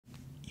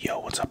Yo,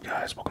 what's up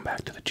guys? Welcome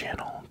back to the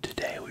channel.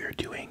 Today we are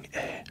doing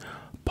a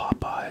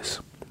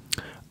Popeyes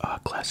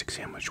classic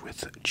sandwich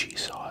with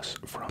cheese sauce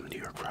from New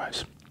York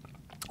fries.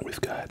 We've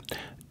got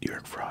New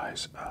York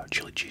fries,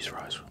 chili cheese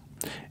fries,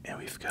 and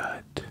we've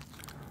got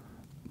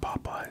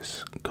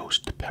Popeyes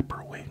ghost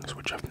pepper wings,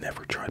 which I've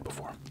never tried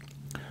before.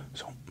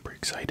 So I'm pretty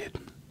excited.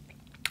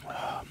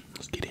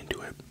 Let's get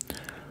into it.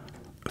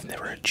 I've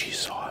never had cheese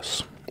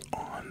sauce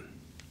on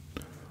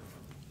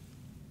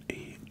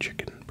a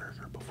chicken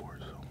burger before,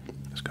 so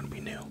it's gonna be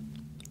new.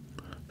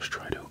 Let's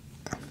try it out.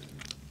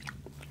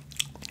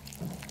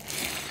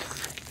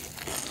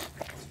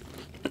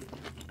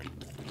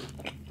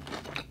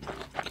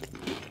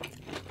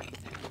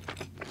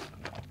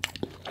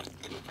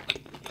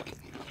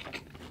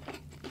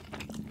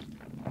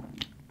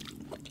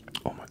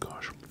 Oh my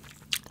gosh.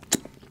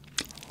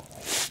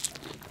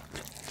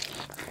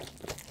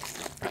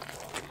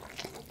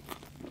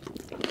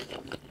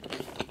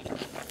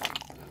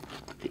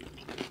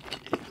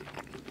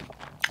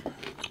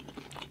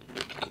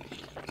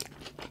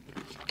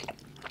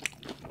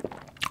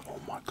 Oh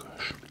my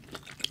gosh.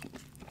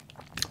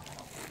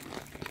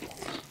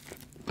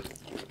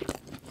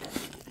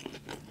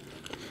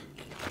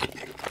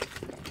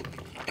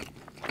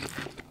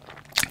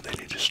 They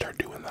need to start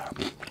doing that.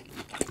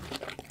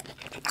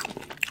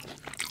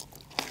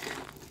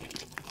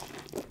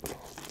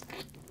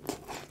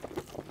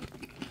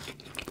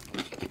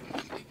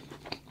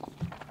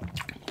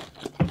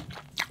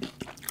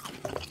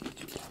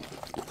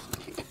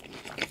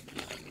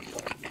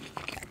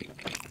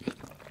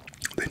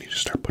 They need to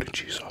start putting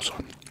cheese sauce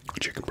on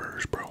chicken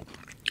burgers, bro.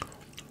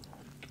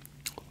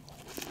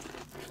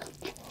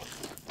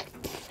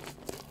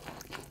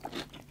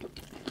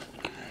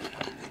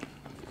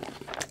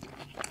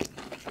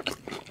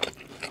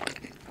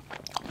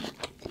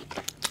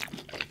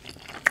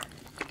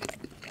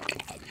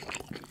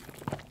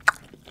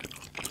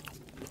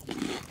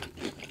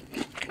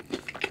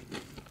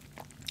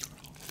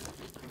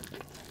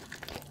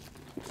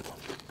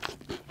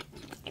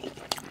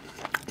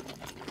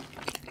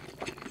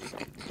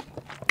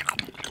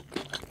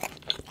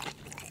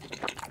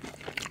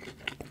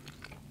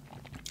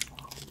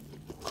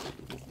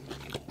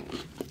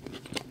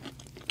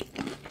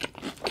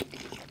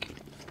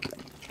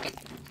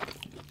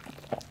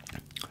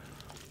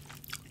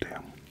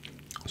 Damn,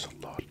 that's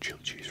a lot of chili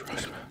cheese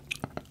fries.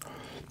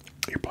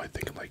 You're probably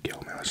thinking like, yo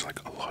man, that's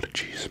like a lot of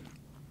cheese.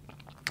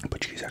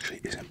 But cheese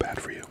actually isn't bad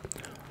for you.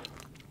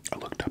 I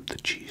looked up the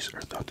cheese,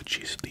 or not the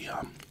cheese,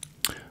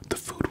 the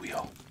food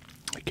wheel.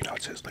 Like, you know,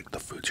 it says like the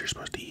foods you're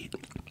supposed to eat,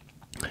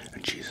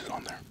 and cheese is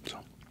on there, so.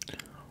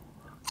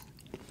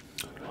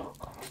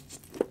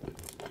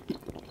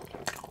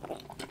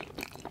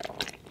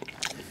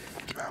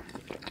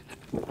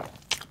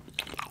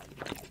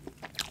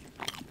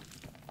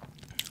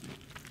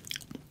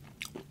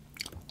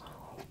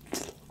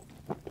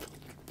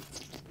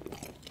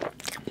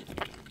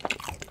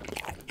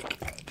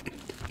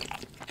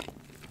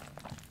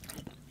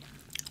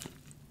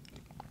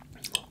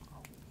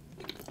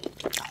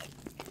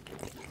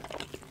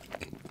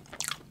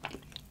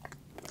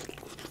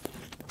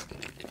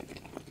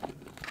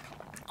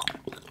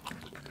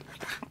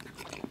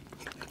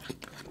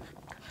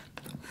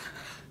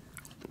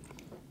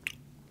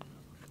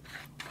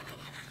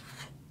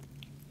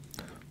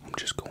 I'm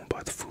just going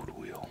by the food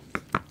wheel.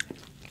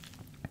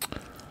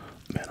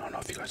 Man, I don't know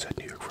if you guys had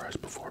New York fries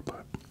before,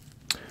 but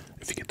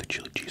if you get the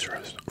chili cheese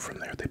fries from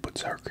there, they put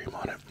sour cream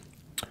on it.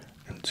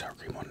 And sour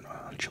cream on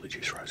chili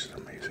cheese fries is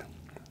amazing.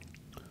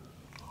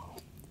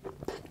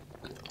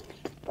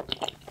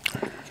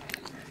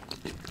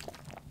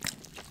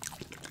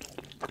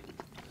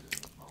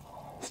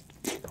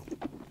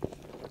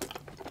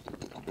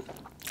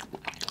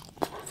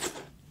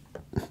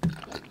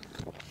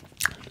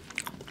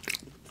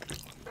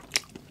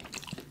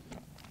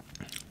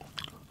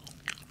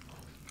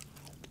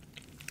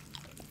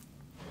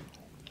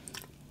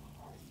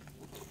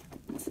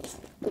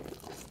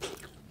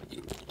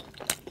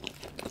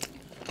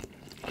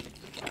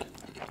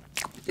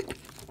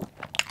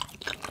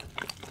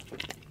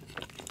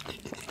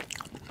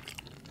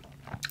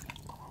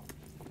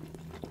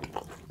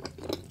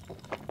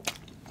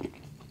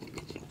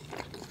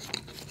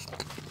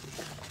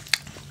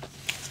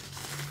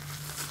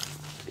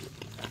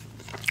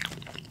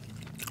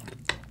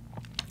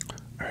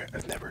 Alright,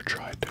 I've never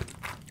tried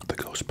the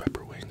ghost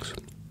pepper wings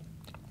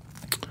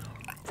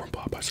from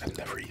Popeyes. I've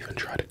never even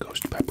tried a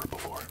ghost pepper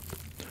before.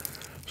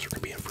 So we're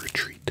gonna be in for a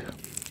treat.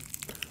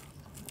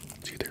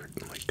 It's either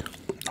like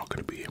not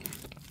gonna be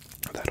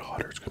that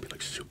hot or it's gonna be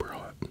like super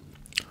hot. I'm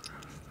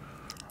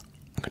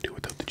gonna do it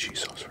without the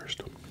cheese sauce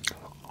first.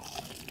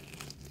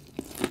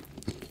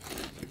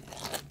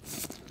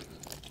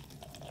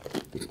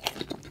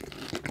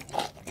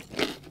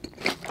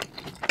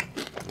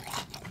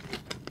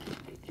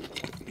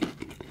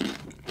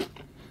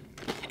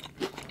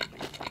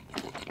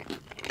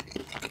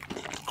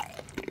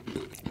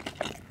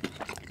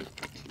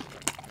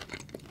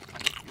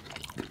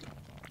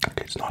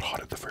 It's not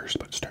hot at the first,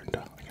 but it's starting to,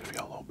 I can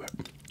feel a little bit.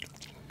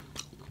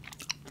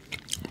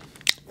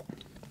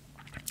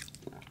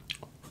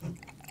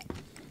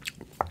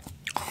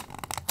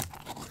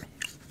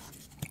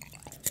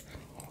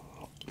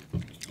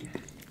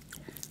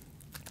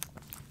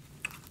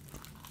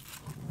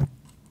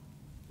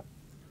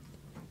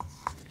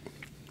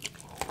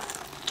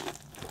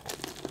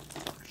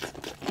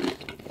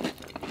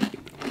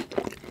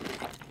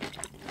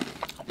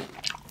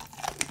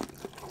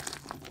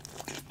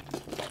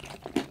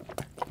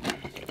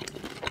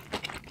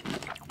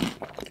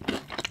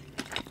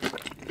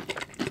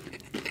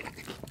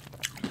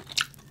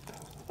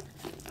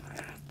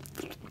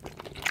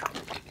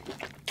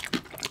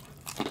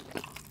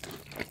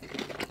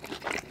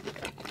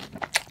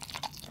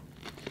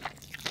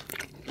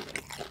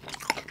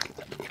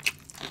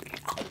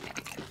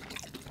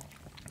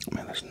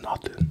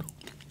 nothing.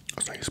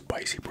 It's like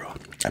spicy, bro.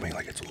 I mean,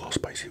 like, it's a little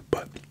spicy,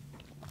 but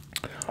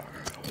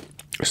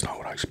it's not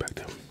what I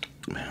expected.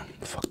 Man,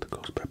 fuck the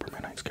ghost pepper,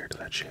 man. I ain't scared of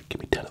that shit. Give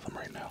me 10 of them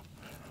right now.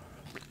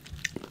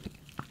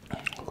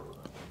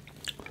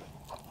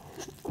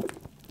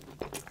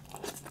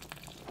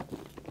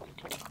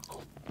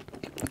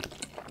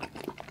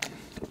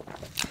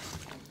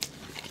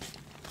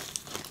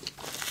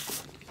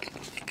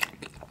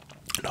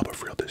 No, but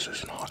for real, this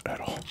isn't hot at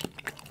all.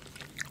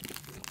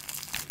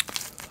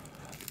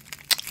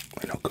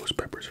 I know ghost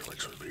peppers are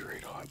like supposed to be really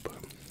hot, but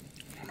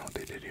I don't know what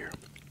they did here.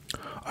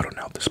 I don't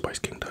know if the Spice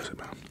King does it,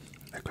 man.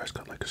 That guy's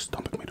got like a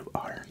stomach made of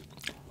iron.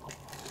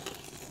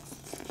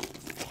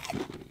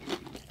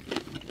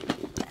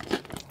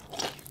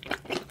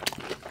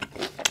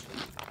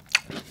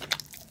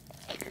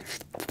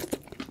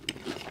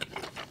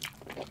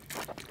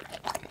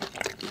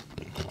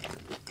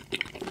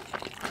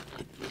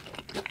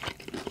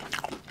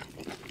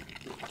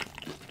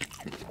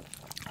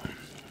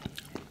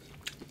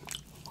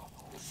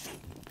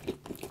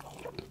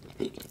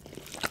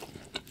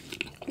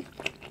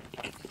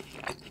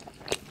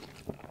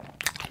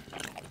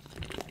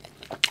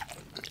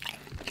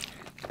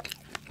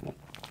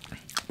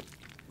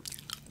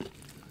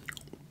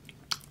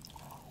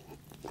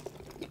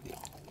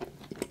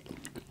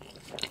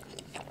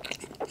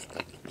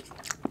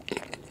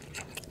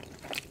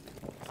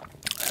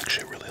 I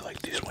actually really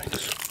like these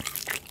wings.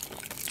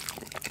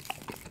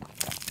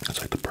 It's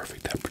like the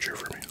perfect temperature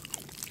for me.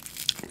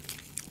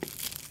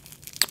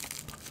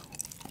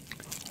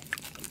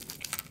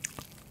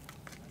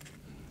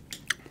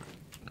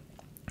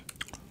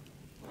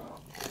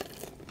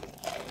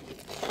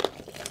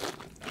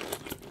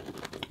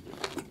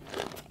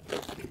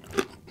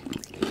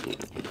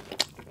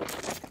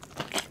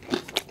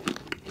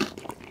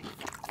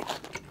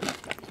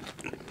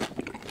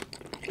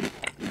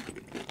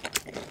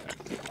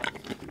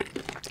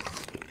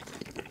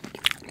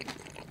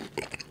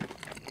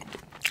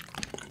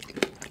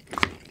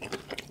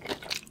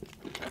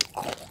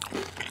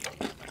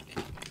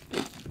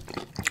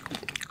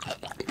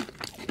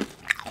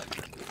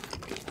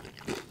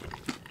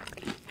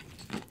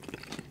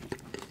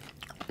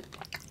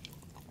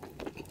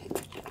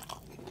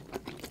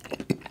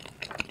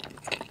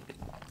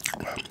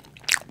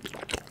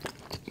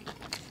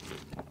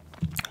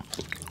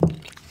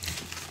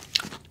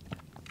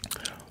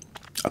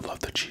 I love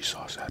the cheese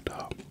sauce at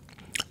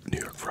New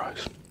York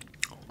Fries.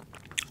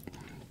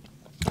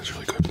 It's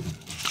really good.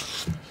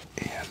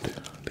 And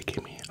they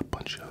gave me a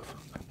bunch of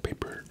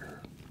paper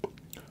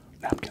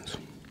napkins,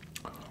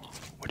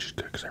 which is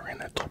good because I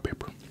ran out of toilet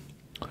paper.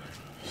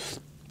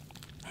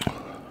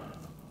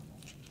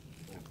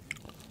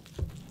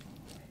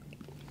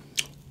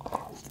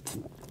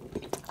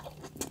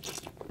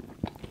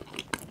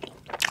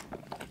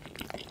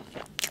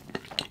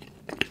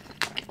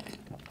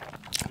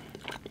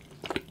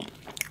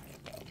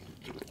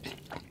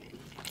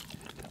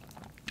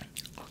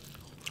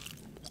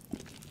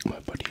 My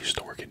buddy used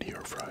to work at New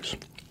York Fries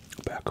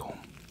back home,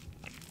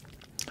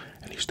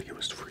 and he used to give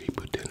us free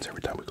boudins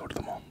every time we go to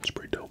the mall. It's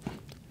pretty dope.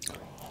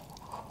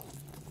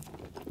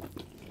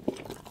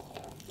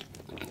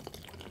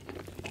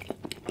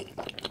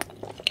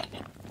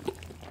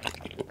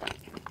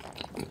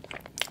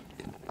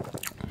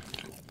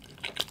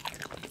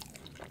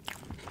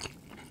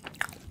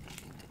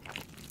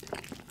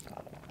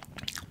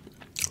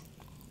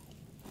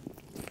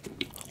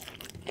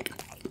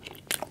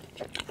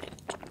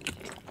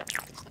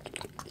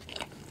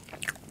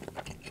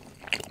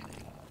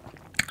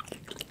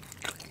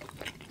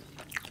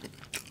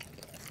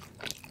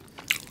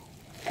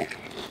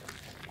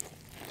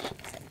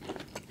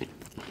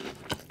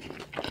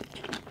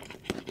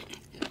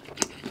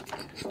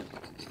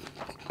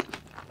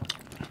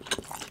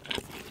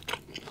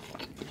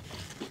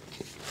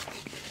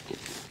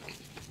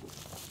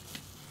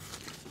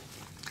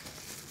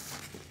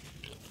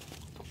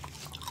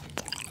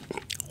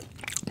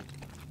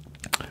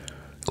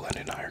 Glenn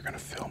and I are gonna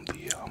film the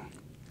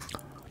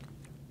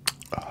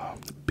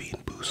Bean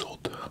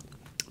Boozled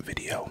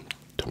video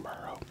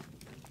tomorrow,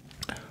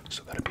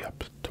 so that'll be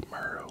up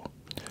tomorrow.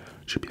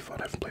 Should be fun.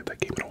 I haven't played that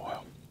game in a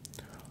while.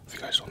 If you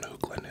guys don't know who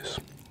Glenn is,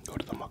 go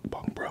to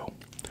TheMukbangBro.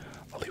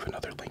 I'll leave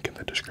another link in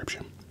the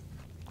description.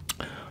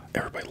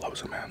 Everybody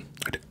loves him, man.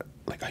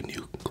 I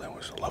knew Glenn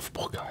was a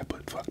lovable guy,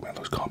 but fuck, man,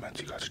 those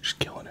comments, you guys are just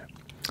killing it.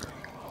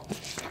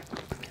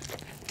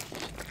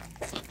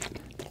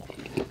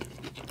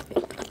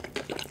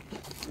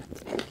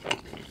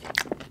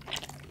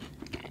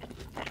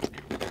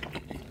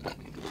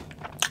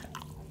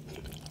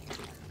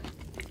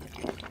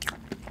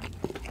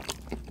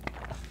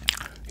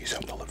 He's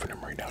up in the living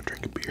room right now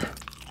drinking beer.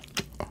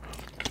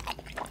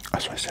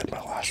 That's what I said in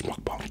my last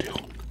mukbang too.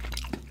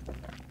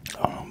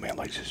 Oh, man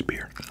likes his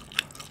beer.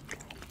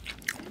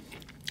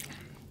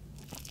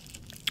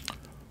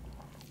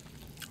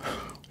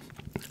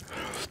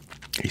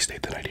 He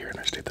stayed the night here and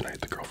I stayed the night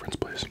at the girlfriend's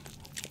place.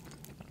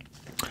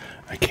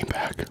 I came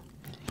back.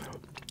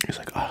 He's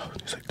like,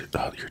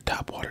 your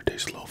tap water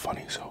tastes a little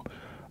funny, so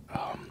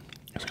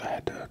he's like, I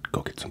had to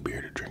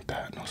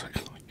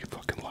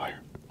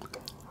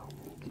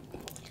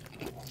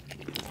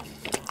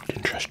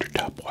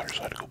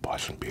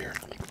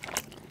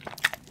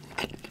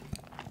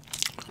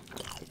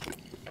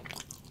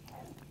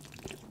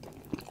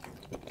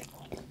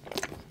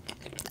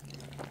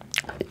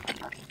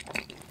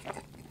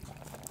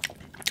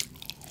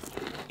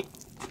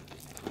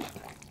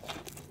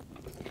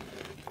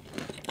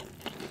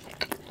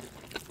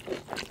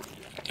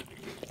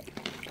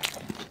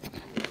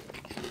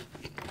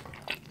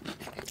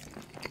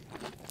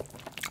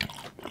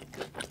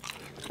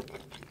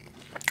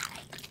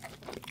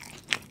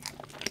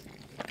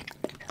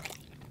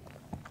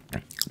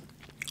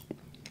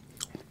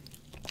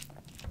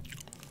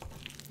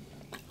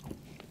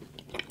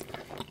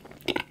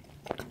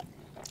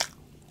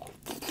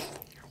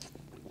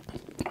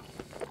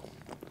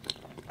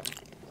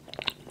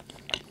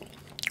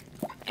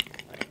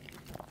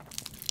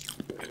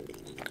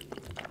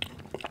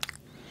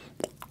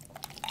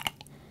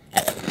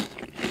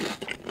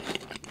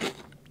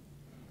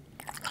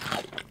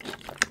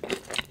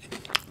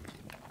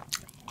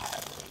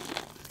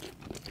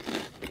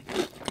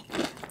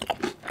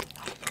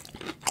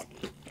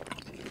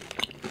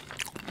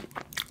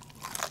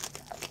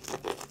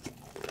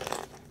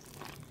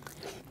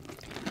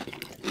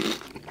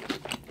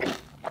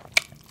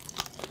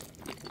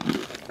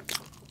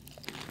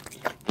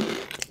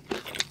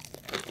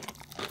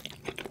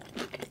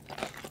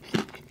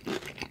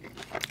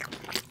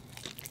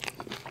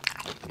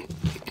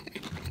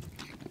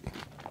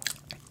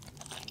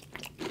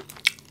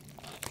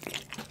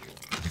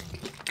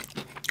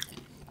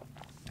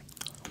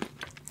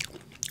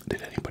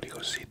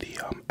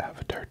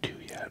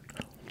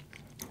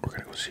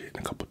see it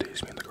in a couple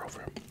days, me and the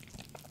girlfriend.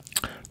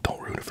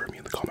 Don't ruin it for me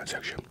in the comment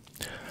section.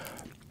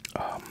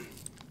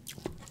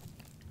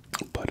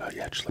 But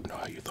yeah, just let me know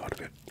how you thought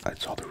of it. I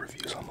saw the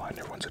reviews online.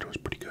 Everyone said it was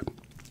pretty good.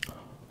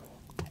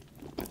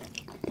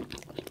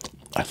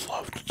 I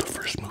loved the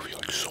first movie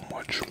like so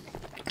much.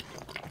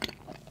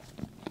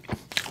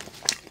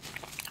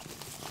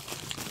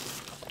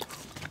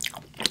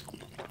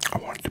 I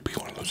wanted to be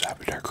one of those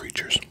avatar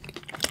creatures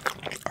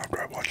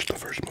after I watched the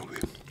first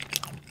movie.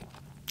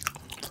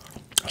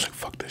 I was like,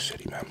 fuck this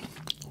city, man.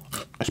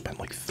 I spent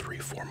like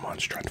 3-4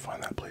 months trying to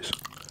find that place.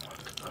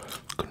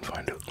 Couldn't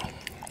find it.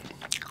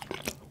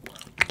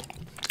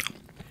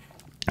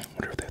 I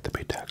wonder if they have to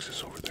pay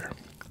taxes over there.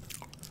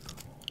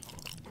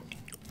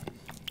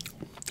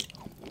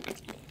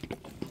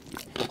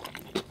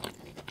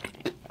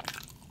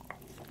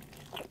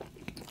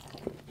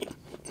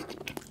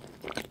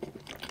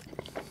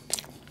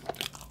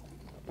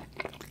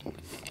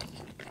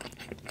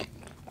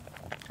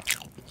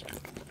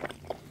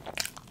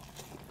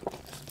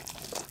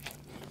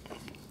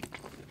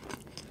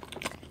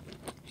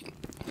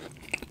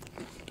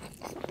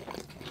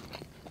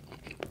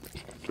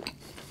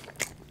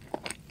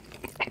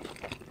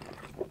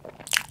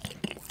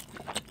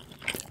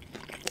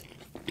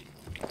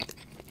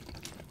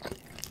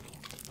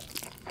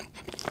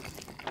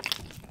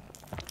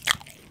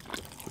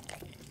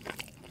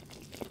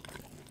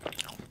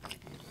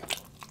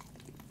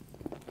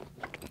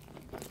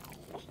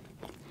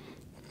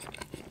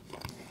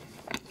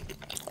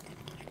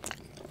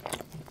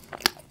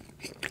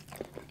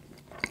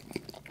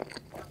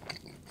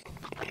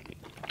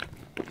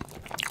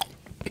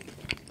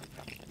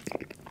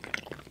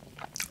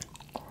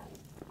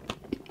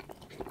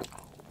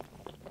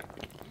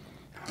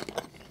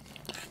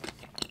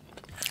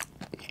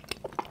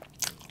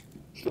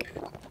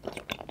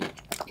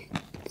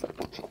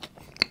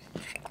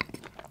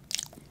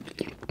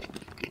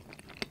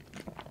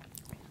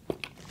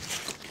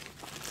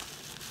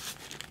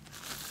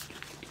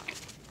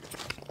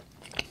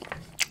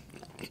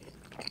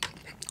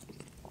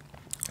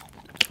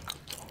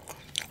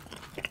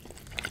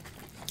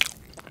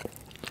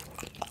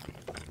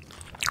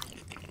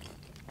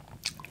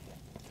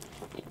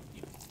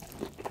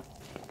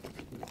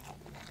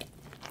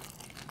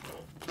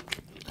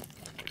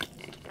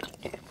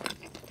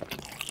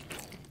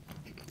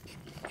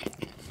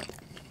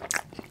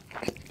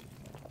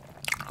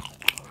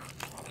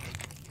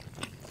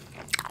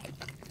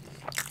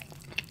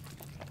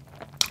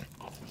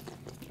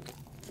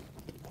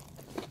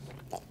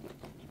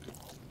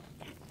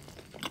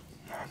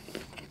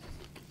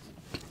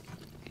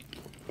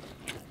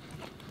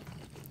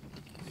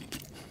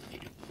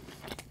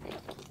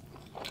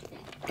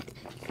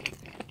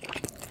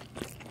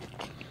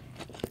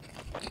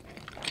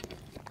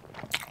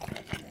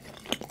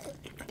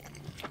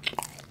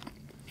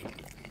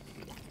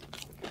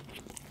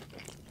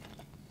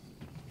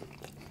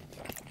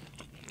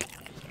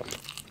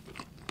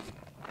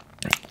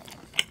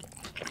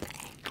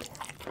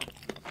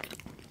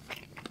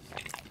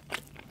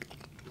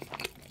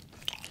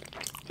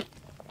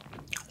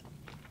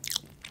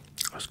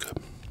 That's good.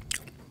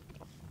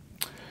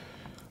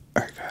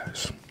 Alright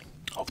guys,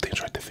 hope they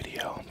enjoyed the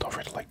video. Don't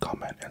forget to like,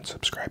 comment, and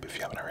subscribe if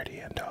you haven't already,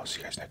 and I'll see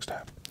you guys next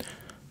time.